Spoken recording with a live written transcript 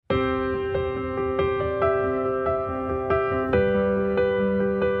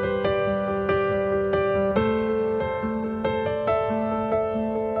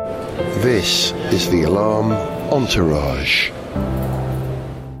This is the Alarm OnTourAge.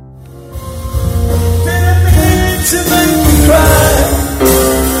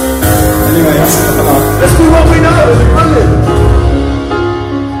 Anyway, that's enough of that. Let's do what we know. Brilliant.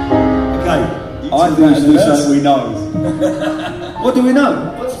 Okay, I think we should do something we know. What do we know?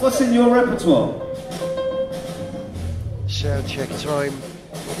 What's in your repertoire? Sound check time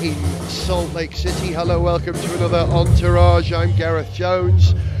in Salt Lake City. Hello, welcome to another OnTourAge. I'm Gareth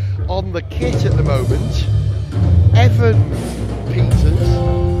Jones. On the kit at the moment, Evan Peters.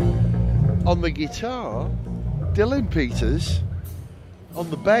 On the guitar, Dylan Peters. On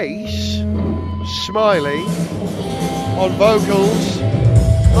the bass, Smiley. On vocals,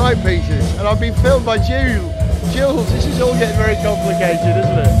 Mike Peters. And I've been filmed by Jules. Jules, this is all getting very complicated,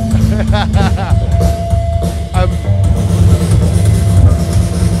 isn't it?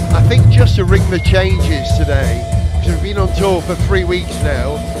 I think just to ring the changes today, because we've been on tour for 3 weeks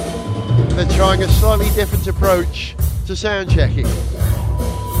now, they're trying a slightly different approach to sound checking.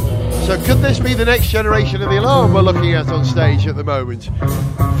 So could this be the next generation of the Alarm we're looking at on stage at the moment?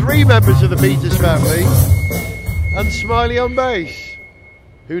 3 members of the Peters family and Smiley on bass.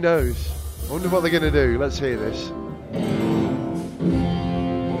 Who knows? I wonder what they're going to do. Let's hear this.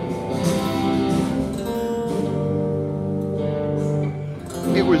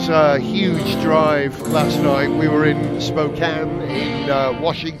 It was a huge drive last night. We were in Spokane in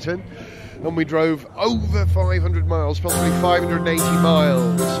Washington, and we drove over 500 miles, possibly 580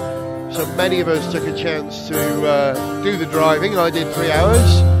 miles. So many of us took a chance to do the driving. I did 3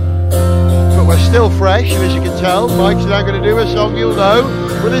 hours, but we're still fresh, and as you can tell, Mike's now going to do a song you'll know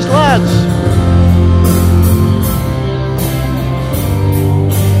with his lads.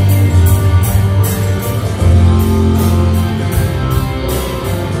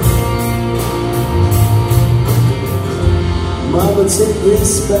 I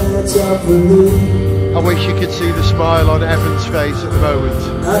wish you could see the smile on Evan's face at the moment.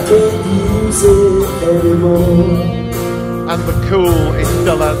 I can't use it anymore. And the cool in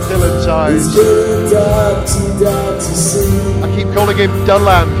Dylan's eyes. It's getting dark, too dark to see. I keep calling him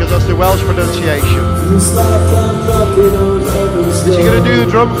Dylan because that's the Welsh pronunciation. Feels like I'm knocking on heaven's door. Is he going to do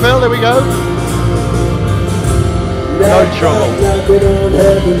the drum fill? There we go. No trouble. Knocking on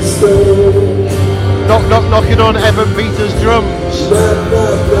heaven's door. Knock, knock, knocking on Evan Peters' drums. Knock,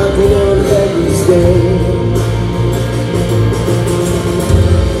 knock, knocking on heaven's door.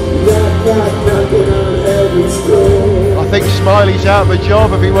 Knock, knock, knocking on heaven's door. I think Smiley's out of a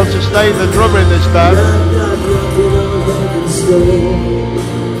job if he wants to stay the drummer in this band. Knock, knock, knocking on heaven's door.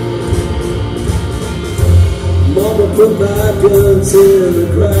 Mama put my guns in the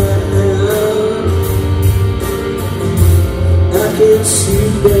ground. I can't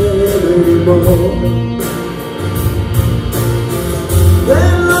shoot them anymore.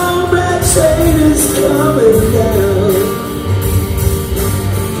 That long black train is coming down.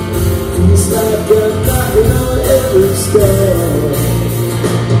 Feels like I'm knocking on heaven's door.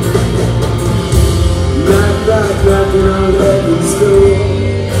 Knock, knock, knocking on heaven's door.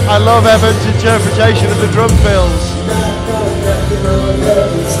 I love Evan's interpretation of the drum fills. Knock, knock, knocking on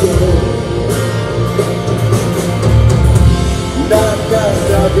heaven's door. Knock, knock,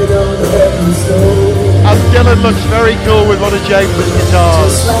 knocking on heaven's door. And Dylan looks very cool with one of James's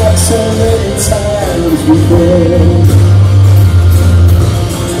guitars. Just like so many times before.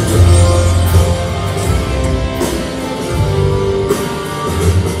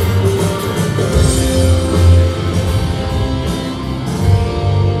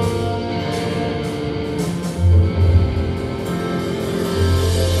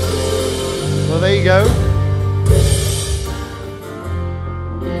 Well, there you go.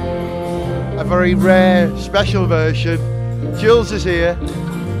 A very rare, special version. Jules is here.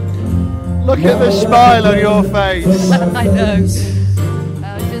 Look at the smile on your face. I know. I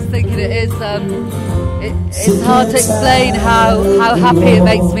was just thinking it's hard to explain how happy it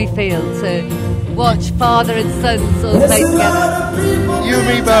makes me feel to watch father and son sort of play together. You and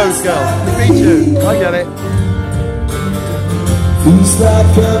me both, girl. Me too. I get it. Feels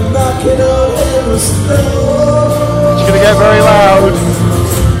like I'm knocking on heaven's door. It's going to get very loud.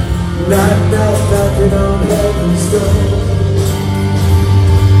 Knock, knock, knocking on heaven's door.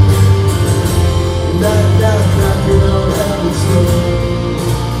 Knock, knock, knocking on heaven's door.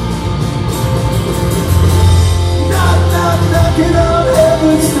 Knock, knock, knocking on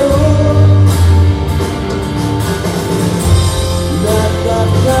heaven's door. Knock, knock,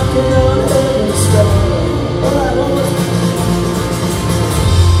 knocking on heaven's door. All right, one more.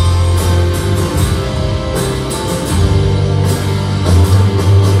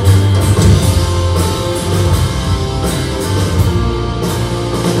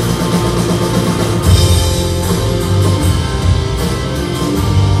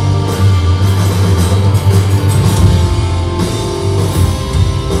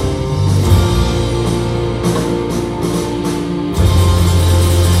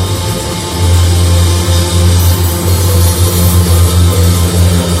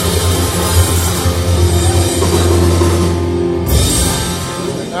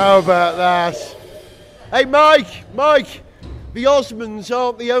 about that? Hey, Mike, the Osmonds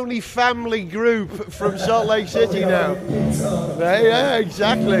aren't the only family group from Salt Lake City now. Yeah,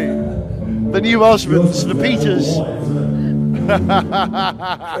 exactly. The new Osmonds, the Peters.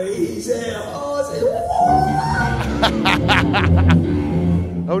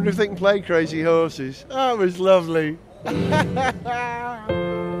 I wonder if they can play Crazy Horses. That was lovely.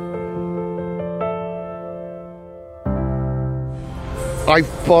 I've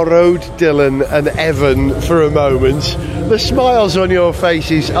borrowed Dylan and Evan for a moment. The smiles on your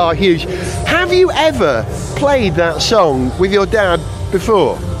faces are huge. Have you ever played that song with your dad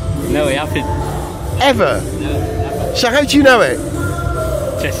before? No, we haven't. Ever? No, never. So how do you know it?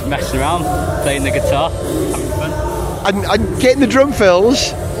 Just messing around, playing the guitar, having fun. And getting the drum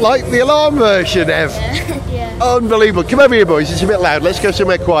fills like the Alarm version, Ev. Yeah. Unbelievable. Come over here, boys. It's a bit loud. Let's go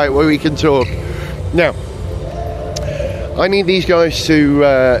somewhere quiet where we can talk. Now, I need these guys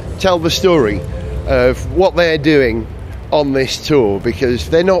to tell the story of what they're doing on this tour, because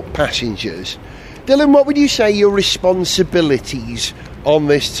they're not passengers. Dylan, what would you say your responsibilities on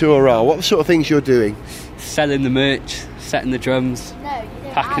this tour are? What sort of things you're doing? Selling the merch, setting the drums,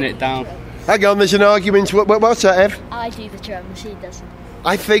 packing it down. Hang on, there's an argument. What's that, Ev? I do the drums, he doesn't.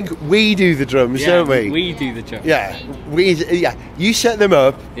 I think we do the drums, don't we? We do the drums. Yeah, you set them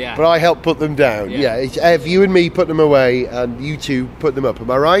up, but I help put them down. Yeah, it's Ev, you and me put them away, and you two put them up.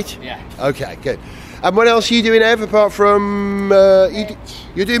 Am I right? Yeah. Okay, good. And what else are you doing, Ev, apart from...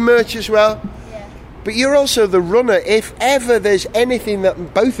 you're doing merch as well? Yeah. But you're also the runner. If ever there's anything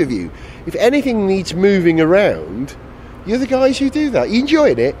that... Both of you, if anything needs moving around, you're the guys who do that. You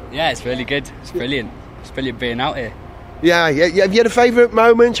enjoying it? Yeah, it's really good. It's brilliant. It's brilliant being out here. Yeah. Have you had a favourite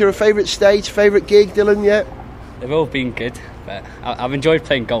moment or a favourite stage, favourite gig, Dylan, yet? They've all been good, but I've enjoyed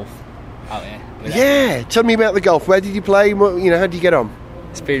playing golf out here. Yeah, tell me about the golf. Where did you play? How did you get on?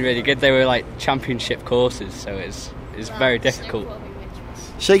 It's been really good. They were like championship courses, so it's very difficult.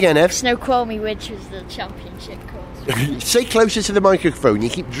 Say again, Ev. Snoqualmie Ridge was the championship course. Say closer to the microphone. You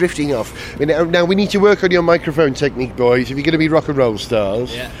keep drifting off. Now we need to work on your microphone technique, boys, if you're going to be rock and roll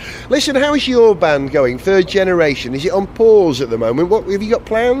stars. Yeah. Listen, how is your band going? Third Generation. Is it on pause at the moment? What have you got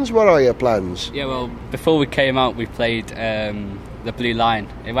plans? What are your plans? Yeah, well, before we came out, we played the Blue Lion.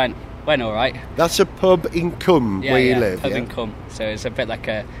 It went all right. That's a pub in Cum where you live. Pub in Cum. So it's a bit like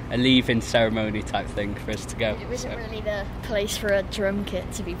a leaving ceremony type thing for us to go. It wasn't really the place for a drum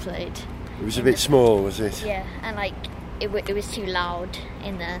kit to be played. It was a bit small, was it? Yeah, and it was too loud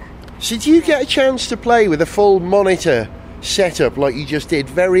in there. So do you get a chance to play with a full monitor setup like you just did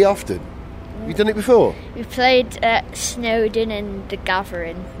very often? Have you done it before? We played at Snowdon and The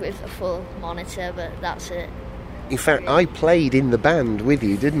Gathering with a full monitor, but that's it. In fact, I played in the band with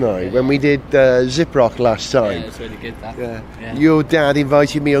you, didn't I? When we did Zip Rock last time. Yeah, it was really good, that. Yeah. Yeah. Your dad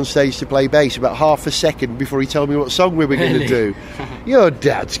invited me on stage to play bass about half a second before he told me what song we were going to do. Your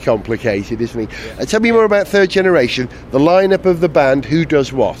dad's complicated, isn't he? Tell me more about Third Generation, the lineup of the band, who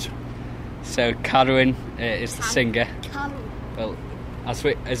does what? So Carwyn is the singer. Well,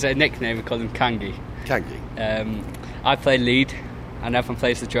 as a nickname, we call him Kangi. Kangi. I play lead, and Evan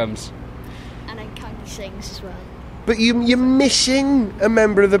plays the drums. And then Kangi sings as well. But you're missing a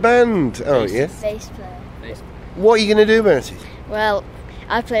member of the band, aren't you? Bass player. What are you going to do about it? Well,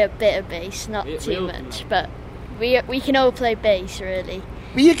 I play a bit of bass, not too much, but we can all play bass, really.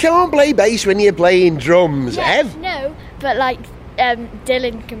 But you can't play bass when you're playing drums, Ev. No, but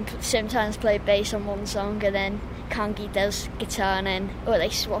Dylan can sometimes play bass on one song, and then Kangi does guitar, and then they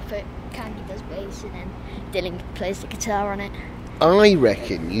swap it. Kangi does bass, and then Dylan plays the guitar on it. I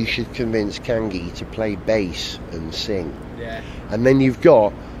reckon you should convince Kangi to play bass and sing. Yeah. And then you've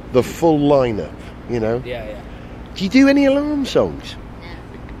got the full lineup, you know? Yeah. Do you do any alarm songs?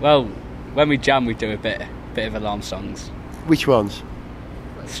 Well, when we jam, we do a bit of alarm songs. Which ones?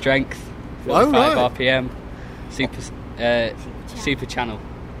 Strength, Oh, 45 right. RPM, Super Channel.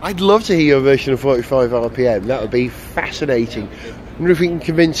 I'd love to hear your version of 45 RPM. That would be fascinating. I wonder if we can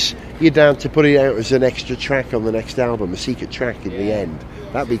convince your dad to put it out as an extra track on the next album, a secret track in the end.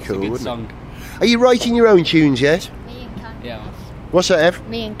 That'd be cool, It's a good wouldn't song. it? Are you writing your own tunes yet? Me and Kangi. Yeah. What's that, Ev?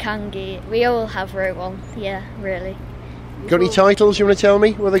 Me and Kangi, we all have wrote one. Yeah, really. Got any titles you want to tell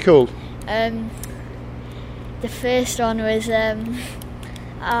me? What are they called? The first one was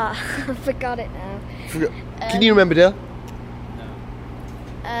I forgot it now. Can you remember, Dale?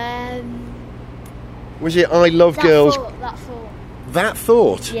 Was it I Love Girls? That thought. That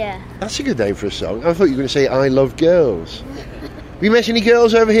Thought? Yeah. That's a good name for a song. I thought you were going to say I Love Girls. Have you met any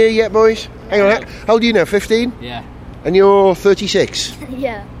girls over here yet, boys? Hang on, how old are you now, 15? Yeah. And you're 36?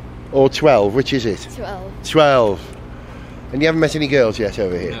 Yeah. Or 12, which is it? 12. 12. And you haven't met any girls yet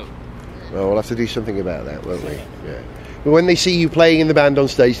over here? No. Well, we'll have to do something about that, won't we? Yeah. But when they see you playing in the band on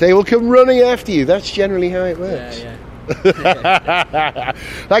stage, they will come running after you. That's generally how it works. Yeah.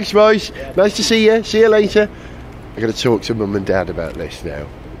 Thanks, boys. Yeah. Nice to see you. See you later. I've got to talk to Mum and Dad about this now.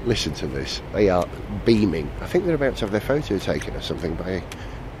 Listen to this. They are beaming. I think they're about to have their photo taken or something by a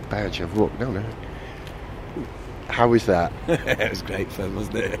badge of walk. No. How was that? It was great fun,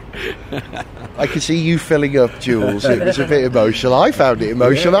 wasn't it? I could see you filling up, Jules. It was a bit emotional. I found it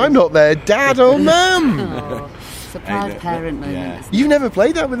emotional. I'm not their dad or mum. Oh, it's a proud parent moment. Yeah. You've never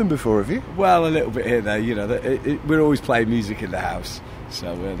played that with them before, have you? Well, a little bit here and there. You know, we're always playing music in the house,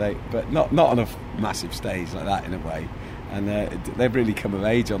 so but not on a massive stage like that in a way. And they've really come of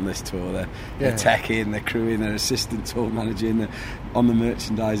age on this tour. They're teching, they're crewing, they're assistant tour managing, they're on the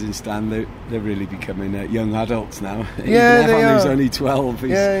merchandising stand. They're really becoming young adults now. Yeah, they are. Who's only 12.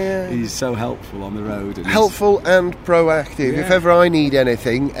 He's so helpful on the road. And helpful and proactive. Yeah. If ever I need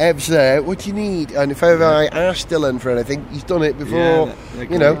anything, Ev's there. What do you need? And if ever I ask Dylan for anything, he's done it before.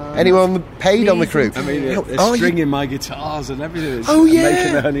 Yeah, anyone paid on the crew. I mean, they're stringing my guitars and everything.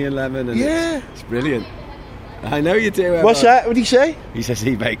 Making the honey and lemon. And it's brilliant. I know you do. Emma. What's that? What did he say? He says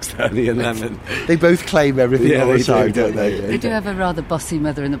he makes the honey and lemon. They both claim everything all the time, don't they? They do have a rather bossy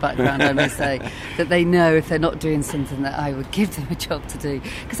mother in the background, I must say, that they know if they're not doing something that I would give them a job to do.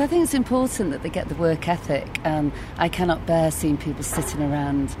 Because I think it's important that they get the work ethic. I cannot bear seeing people sitting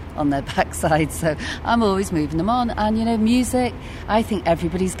around on their backside, so I'm always moving them on. And, music, I think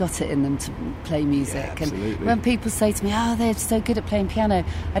everybody's got it in them to play music. Yeah, absolutely. And when people say to me, they're so good at playing piano,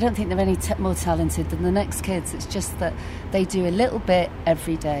 I don't think they're any more talented than the next kids. It's just that they do a little bit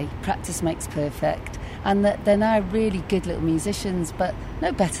every day. Practice makes perfect. And that they're now really good little musicians, but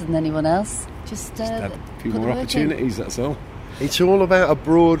no better than anyone else. Just a few more opportunities, that's all. It's all about a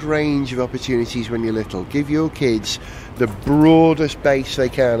broad range of opportunities when you're little. Give your kids the broadest base they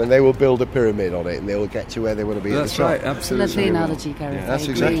can, and they will build a pyramid on it, and they will get to where they want to be. That's at the top. right, absolutely. Lovely analogy, Gareth. Yeah, that's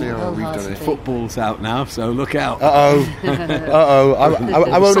exactly how we've done it. Football's out now, so look out. I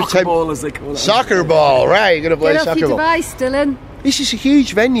won't soccer ball, as they call it. Soccer ball, right? You're going to play Get off soccer your ball. device, Dylan. This is a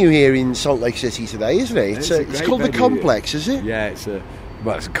huge venue here in Salt Lake City today, isn't it? It's called venue. the Complex, is it? Yeah, it's a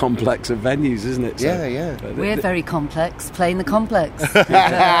complex of venues, isn't it? So, yeah. We're very complex, playing the complex. It's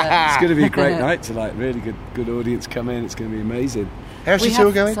going to be a great night tonight. Really good audience come in. It's going to be amazing. How's the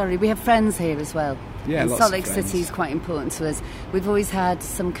tour going? Sorry, we have friends here as well. Yeah, and lots Salt of Lake friends. City is quite important to us. We've always had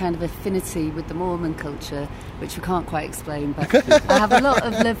some kind of affinity with the Mormon culture, which we can't quite explain, but I have a lot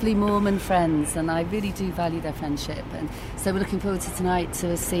of lovely Mormon friends, and I really do value their friendship. And so we're looking forward to tonight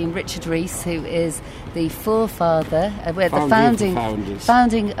to seeing Richard Reese, who is the forefather,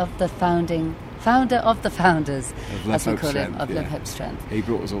 founder of the founders, as we call him, of Love, Hope, Strength. He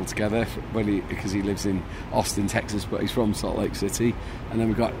brought us all together because he lives in Austin, Texas, but he's from Salt Lake City. And then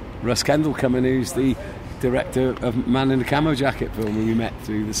we've got Russ Kendall coming, who's the director of Man in the Camo Jacket film, when we met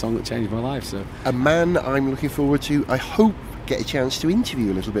through The Song That Changed My Life. So a man I'm looking forward to, I hope, get a chance to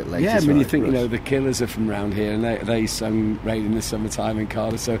interview a little bit later. Yeah, I mean, you think, Russ. the Killers are from around here, and they sung Rain in the Summertime in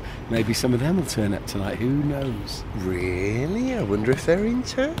Cardiff, so maybe some of them will turn up tonight. Who knows? Really? I wonder if they're in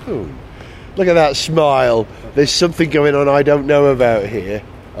town. Look at that smile. There's something going on I don't know about here.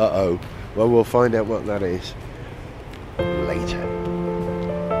 Well, we'll find out what that is later.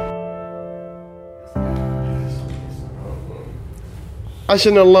 As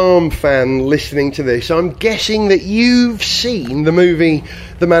an Alarm fan listening to this, I'm guessing that you've seen the movie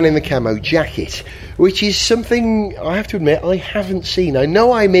The Man in the Camo Jacket, which is something I have to admit I haven't seen. I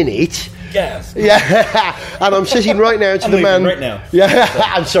know I'm in it. Yes. Yeah, and I'm sitting right now to the man. Right now. Yeah,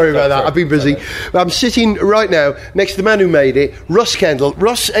 I'm sorry about that. I've been busy. But I'm sitting right now next to the man who made it, Russ Kendall.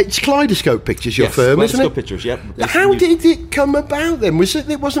 Russ, it's Kaleidoscope Pictures, your firm, isn't it? Kaleidoscope Pictures. Yep. How did it come about then?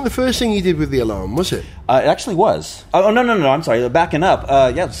 It wasn't the first thing you did with the Alarm, was it? It actually was. Oh no! I'm sorry. Backing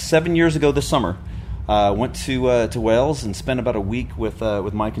up. 7 years ago this summer. Went to Wales and spent about a week with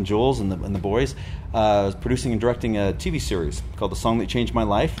Mike and Jules and the boys. I was producing and directing a TV series called The Song That Changed My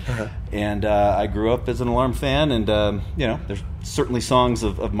Life. Uh-huh. And I grew up as an Alarm fan, and there's certainly songs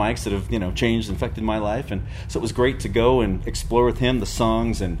of Mike's that have changed and affected my life, and so it was great to go and explore with him the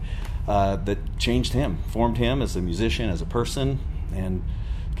songs and that changed him, formed him as a musician, as a person, and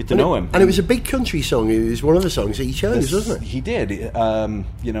get to know him. And it was a Big Country song. It was one of the songs that he chose, wasn't it? He did.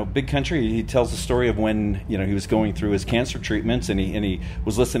 Big Country, he tells the story of when, he was going through his cancer treatments, and he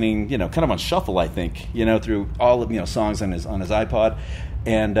was listening, kind of on shuffle, I think, through all of, songs on his iPod.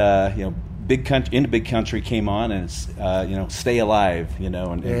 And, Big Country came on, and it's, Stay Alive,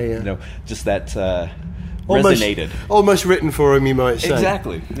 just that Almost written for him, you might say.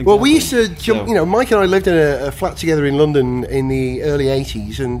 Exactly. Well, we used to jump, Mike and I lived in a flat together in London in the early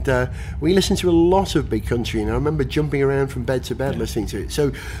 80s, and we listened to a lot of Big Country, and I remember jumping around from bed to bed listening to it.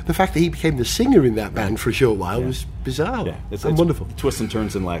 So the fact that he became the singer in that band for a short while was bizarre. Yeah, it's wonderful. Twists and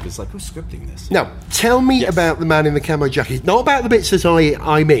turns in life. It's like, who's scripting this? Now, tell me about the man in the camo jacket. Not about the bits that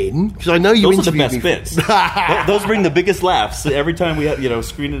I'm in, because I know you interviewed me. Those are the best bits. Those bring the biggest laughs every time we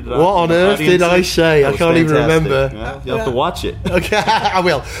screen it up. What on earth did I say? I can't even remember. You'll have to watch it. Okay, I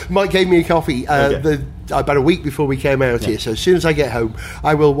will. Mike gave me a copy about a week before we came out here, so as soon as I get home,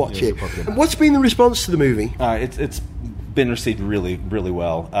 I will watch it. What's been the response to the movie? It's been received really, really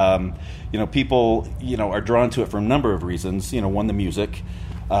well. People, are drawn to it for a number of reasons. One, the music,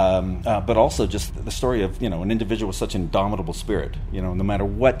 but also just the story of, an individual with such indomitable spirit. No matter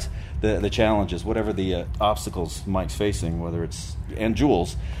what the challenges, whatever the obstacles Mike's facing, and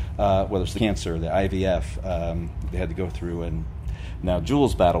Jules, whether it's the cancer, the IVF, they had to go through, and now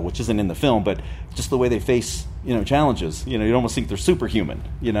Jules' battle, which isn't in the film, but just the way they face, challenges. You'd almost think they're superhuman.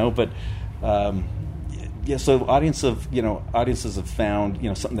 But. So audiences have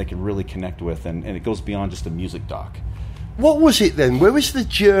found something they can really connect with, and it goes beyond just a music doc. What was it then? Where was the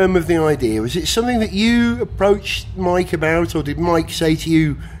germ of the idea? Was it something that you approached Mike about, or did Mike say to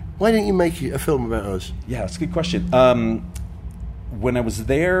you, "Why don't you make a film about us?" Yeah, that's a good question. When I was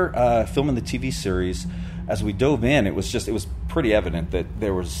there filming the TV series, as we dove in, it was pretty evident that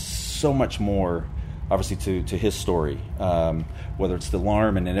there was so much more, obviously, to his story, whether it's the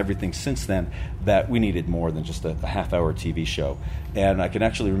alarm and everything since then, that we needed more than just a half-hour TV show. And I can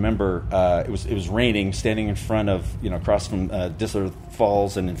actually remember it was raining, standing in front of, across from Disler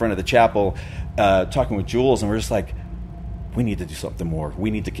Falls and in front of the chapel, talking with Jules, and we're just like, we need to do something more.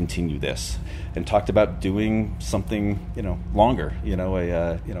 We need to continue this, and talked about doing something, longer,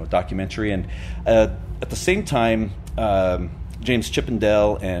 a documentary. And at the same time, James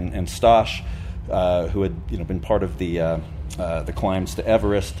Chippendale and Stosh, who had been part of the climbs to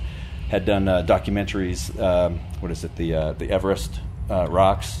Everest, had done documentaries. The Everest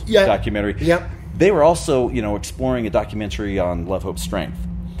Rocks documentary. Yeah. They were also exploring a documentary on Love, Hope, Strength,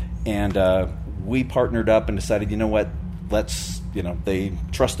 and we partnered up and decided, let's they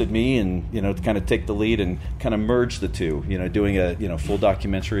trusted me and to kind of take the lead and kind of merge the two, doing a full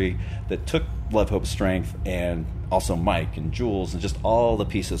documentary that took Love, Hope, Strength and also Mike and Jules and just all the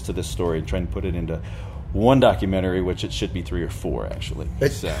pieces to this story, and trying to put it into one documentary, which it should be 3 or 4 actually.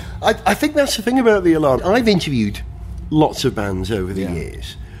 I think that's the thing about the Alarm. I've interviewed lots of bands over the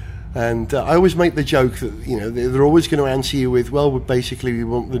years, and I always make the joke that they're always going to answer you with, well, basically we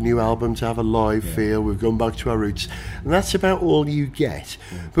want the new album to have a live feel, we've gone back to our roots, and that's about all you get.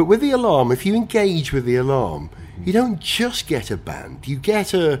 But with the Alarm, if you engage with the Alarm, you don't just get a band, you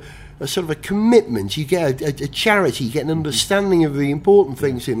get a sort of a commitment, you get a charity, you get an understanding of the important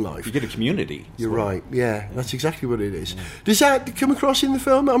things in life. You get a community. You're right, that's exactly what it is. Does that come across in the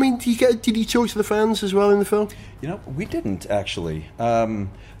film? I mean, did you talk to the fans as well in the film? We didn't actually.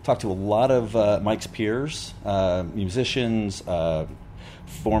 Talked to a lot of Mike's peers, musicians, former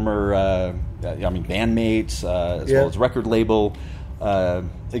bandmates, as well as record label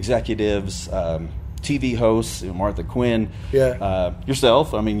executives, TV hosts, Martha Quinn,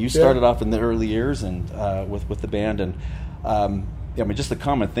 yourself. I mean, you started off in the early years and with the band, and just the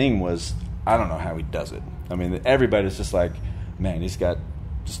common thing was, I don't know how he does it. I mean, everybody's just like, man, he's got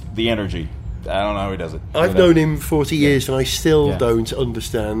just the energy. I don't know how he does it. I've known him 40 years and I still don't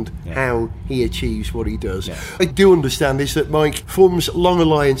understand how he achieves what he does. I do understand is that Mike forms long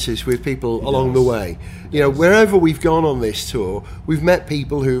alliances with people along the way. Wherever we've gone on this tour, we've met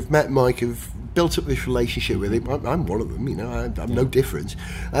people who've met Mike, who've built up this relationship with him. I'm one of them, I'm no different.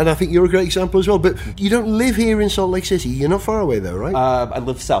 And I think you're a great example as well. But you don't live here in Salt Lake City. You're not far away though, right? I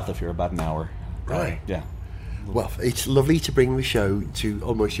live south of here, about an hour. Right. Yeah. Well, it's lovely to bring the show to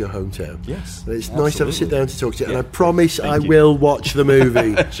almost your hometown. Yes. It's nice to have a sit down to talk to you, and I promise I will watch the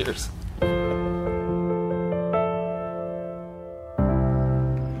movie. Cheers.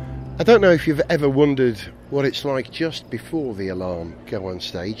 I don't know if you've ever wondered what it's like just before the Alarm go on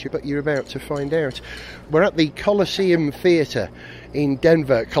stage, but you're about to find out. We're at the Coliseum Theatre in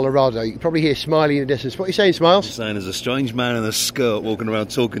Denver, Colorado. You can probably hear Smiley in the distance. What are you saying, Smiles? I'm saying there's a strange man in a skirt walking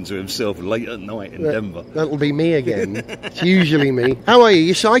around talking to himself late at night in Denver. That'll be me again. It's usually me. How are you?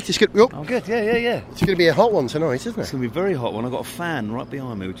 You psyched? It's good. I'm good, yeah. It's going to be a hot one tonight, isn't it? It's going to be a very hot one. I've got a fan right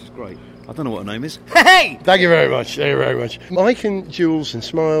behind me, which is great. I don't know what her name is. Hey! Thank you very much. Mike and Jules and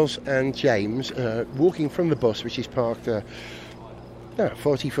Smiles and James walking from the bus, which is parked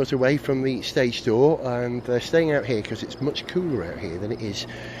 40 foot away from the stage door, and they're staying out here because it's much cooler out here than it is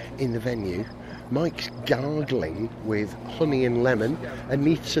in the venue. Mike's gargling with honey and lemon,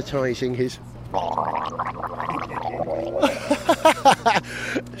 anaesthetising his...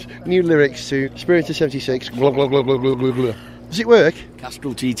 New lyrics to Spirit of 76, blah, blah, blah, blah, blah, blah, blah. Does it work?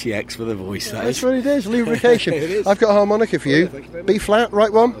 Castrol GTX for the voice, that That's is. what it is, lubrication. It is. I've got a harmonica for you. B flat,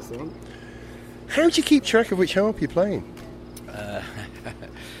 right one. How do you keep track of which harp you're playing?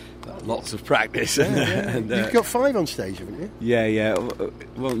 Lots of practice. And, You've got 5 on stage, haven't you? Yeah.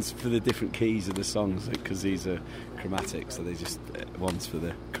 One's for the different keys of the songs, because these are chromatic, so they just... one's for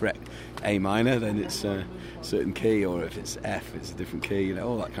the correct A minor, then it's a certain key, or if it's F, it's a different key, you know,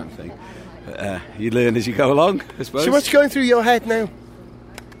 all that kind of thing. But you learn as you go along, I suppose. So what's going through your head now?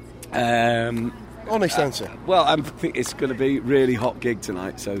 Honest answer. Well, I think it's going to be a really hot gig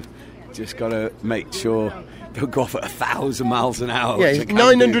tonight, so just got to make sure don't go off at 1,000 miles an hour. Yeah,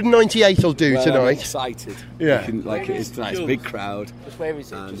 998 will do tonight. I'm excited. Yeah. Like it is tonight. It's a big crowd.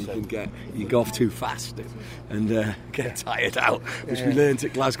 And you can go off too fast and get tired out, which we learned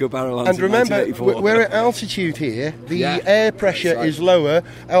at Glasgow Barrowlands. And remember, 1984. we're at altitude here. The air pressure is lower.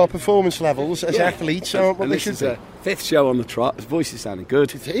 Our performance levels as athletes aren't what they should be. 5th show on the trot. His voice is sounding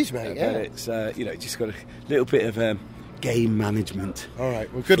good. It is, mate. Yeah. But it's just got a little bit of game management. All right.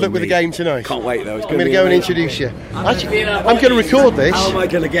 Well, good luck with the game tonight. Can't wait though. I'm going to go and introduce you. Actually, I'm going to record this. How am I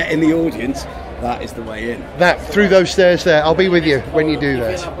going to get in the audience? That is the way in. That through those stairs there. I'll be with you when you do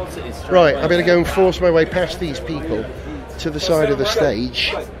that. Right. I'm going to go and force my way past these people to the side of the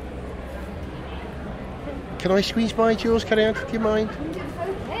stage. Can I squeeze by, Jules? Can I? Do you mind?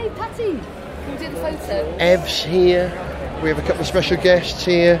 Hey, Patty, can we do the photo? Ev's here. We have a couple of special guests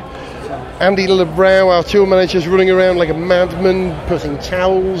here. Andy LeBrow, our tour manager's running around like a madman, putting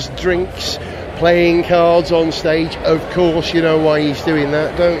towels, drinks, playing cards on stage. Of course, you know why he's doing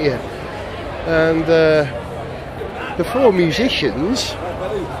that, don't you? And the 4 musicians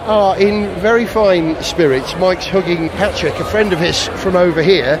are in very fine spirits. Mike's hugging Patrick, a friend of his from over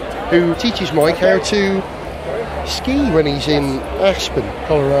here, who teaches Mike how to ski when he's in Aspen,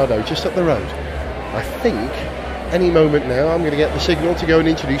 Colorado, just up the road. I think any moment now I'm going to get the signal to go and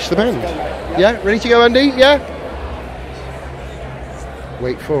introduce the band. Yeah, ready to go, Andy? Yeah?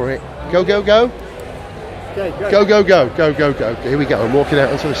 Wait for it. Go, go, go. Go, go, go, go, go, go. Here we go. I'm walking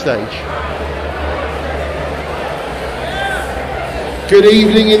out onto the stage. Good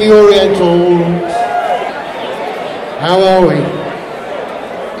evening in the Oriental. How are we?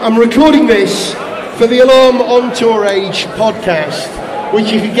 I'm recording this for the Alarm OnTourAge podcast,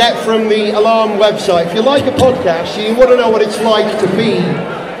 which you can get from the Alarm website. If you like a podcast, you want to know what it's like to be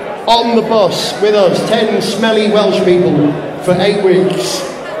on the bus with us, 10 smelly Welsh people for 8 weeks.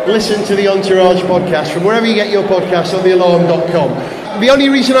 Listen to the OnTourAge podcast from wherever you get your podcasts on thealarm.com. The only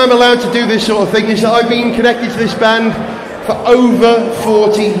reason I'm allowed to do this sort of thing is that I've been connected to this band for over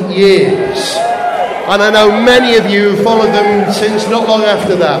 40 years. And I know many of you have followed them since not long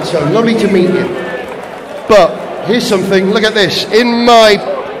after that, so lovely to meet you. But here's something, look at this. In my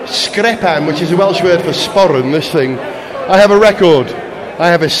skrepan, which is a Welsh word for sporran, this thing, I have a record. I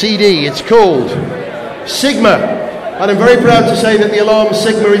have a CD. It's called Sigma. And I'm very proud to say that the Alarm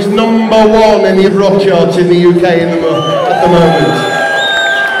Sigma is #1 in the rock charts in the UK at the moment.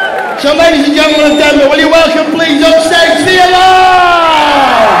 So ladies and gentlemen of Denver, will you welcome please on stage the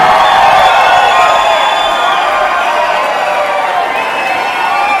Alarm!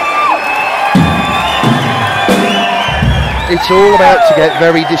 It's all about to get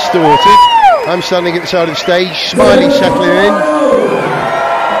very distorted. I'm standing at the side of the stage, Smiley settling in.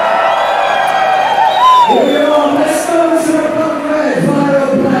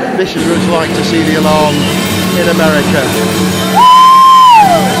 This is what it's like to see the Alarm in America.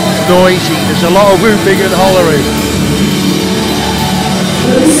 It's noisy, there's a lot of whooping and hollering.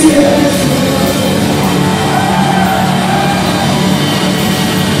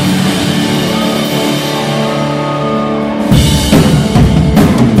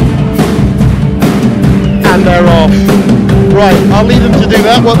 And they're off. Right, I'll leave them to do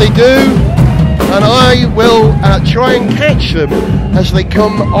that, what they do, and I will try and catch them as they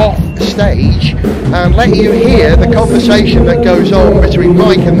come off stage and let you hear the conversation that goes on between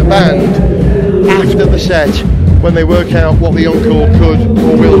Mike and the band after the set when they work out what the encore could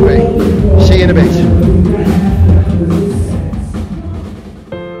or will be. See you in a bit.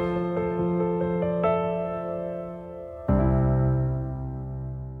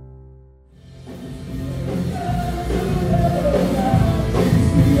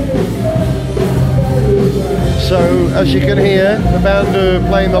 So, as you can hear, the band are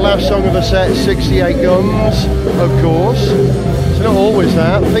playing the last song of the set, 68 Guns, of course. It's not always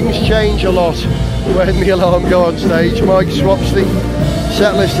that. Things change a lot when the Alarm go on stage. Mike swaps the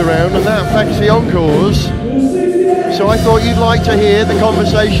set list around, and that affects the encores. So I thought you'd like to hear the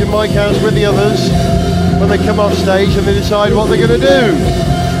conversation Mike has with the others when they come off stage and they decide what they're going to do.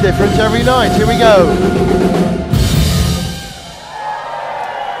 It's different every night. Here we go.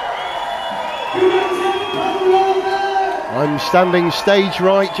 I'm standing stage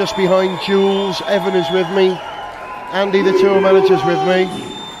right just behind Jules. Evan is with me. Andy, the tour manager's with me.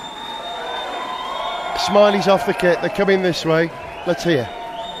 Smiley's off the kit. They're coming this way. Let's hear.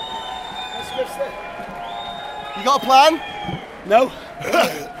 You got a plan? No.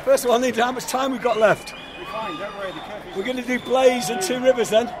 First of all, I need to know how much time we've got left. We're fine, don't worry. We're going to do Blaze and Two Rivers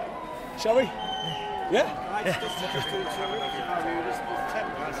then, shall we? Yeah?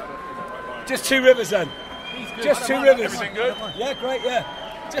 Just Two Rivers then. Just Two Rivers. Everything good? Yeah, great, yeah.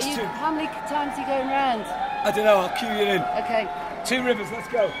 Just two. How many times are you going round? I don't know, I'll cue you in. Okay. Two Rivers, let's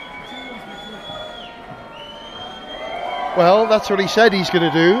go. Well, that's what he said he's going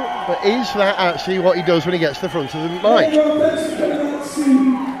to do, but is that actually what he does when he gets to the front of the mic?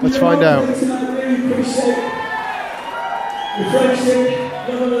 Let's find out. Your friendship,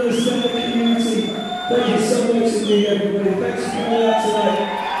 love and understand the community. Thank you so much indeed, everybody. Thanks for coming out tonight.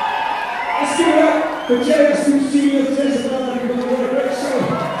 Let's give it up for JS Studios, Jason everybody. What a great show.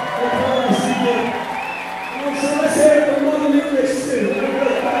 So let's hear it from Modern English too.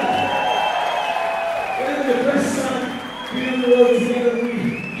 We're having the best time being on the road together. We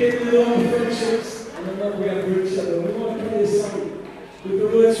get to know our friendships and the love we have for each other. We want to play this song with the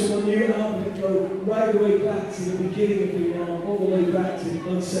words from a new album that go right the way back to the beginning of the album, all the way back to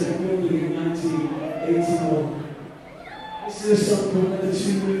Unsafe Building in 1981. This is a song called The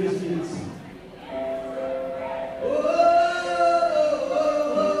Two Rivers Meet.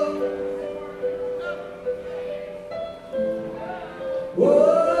 Well,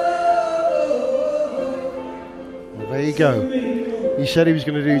 there you go. He said he was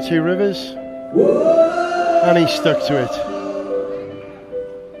going to do Two Rivers, and he stuck to it.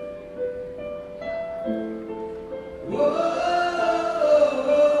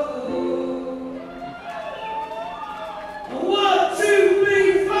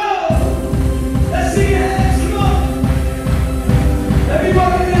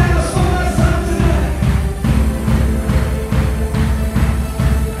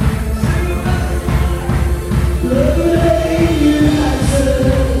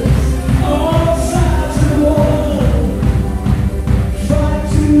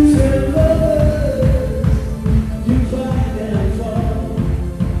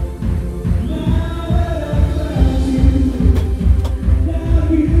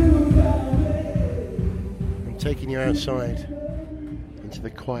 Outside into the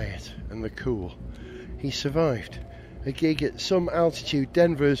quiet and the cool. He survived a gig at some altitude.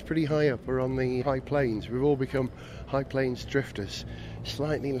 Denver is pretty high up, or on the high plains. We've all become high plains drifters,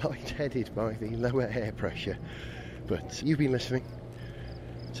 slightly lightheaded by the lower air pressure. But you've been listening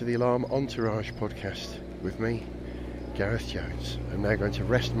to the Alarm Entourage podcast with me, Gareth Jones. I'm now going to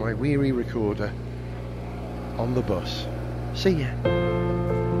rest my weary recorder on the bus. See ya.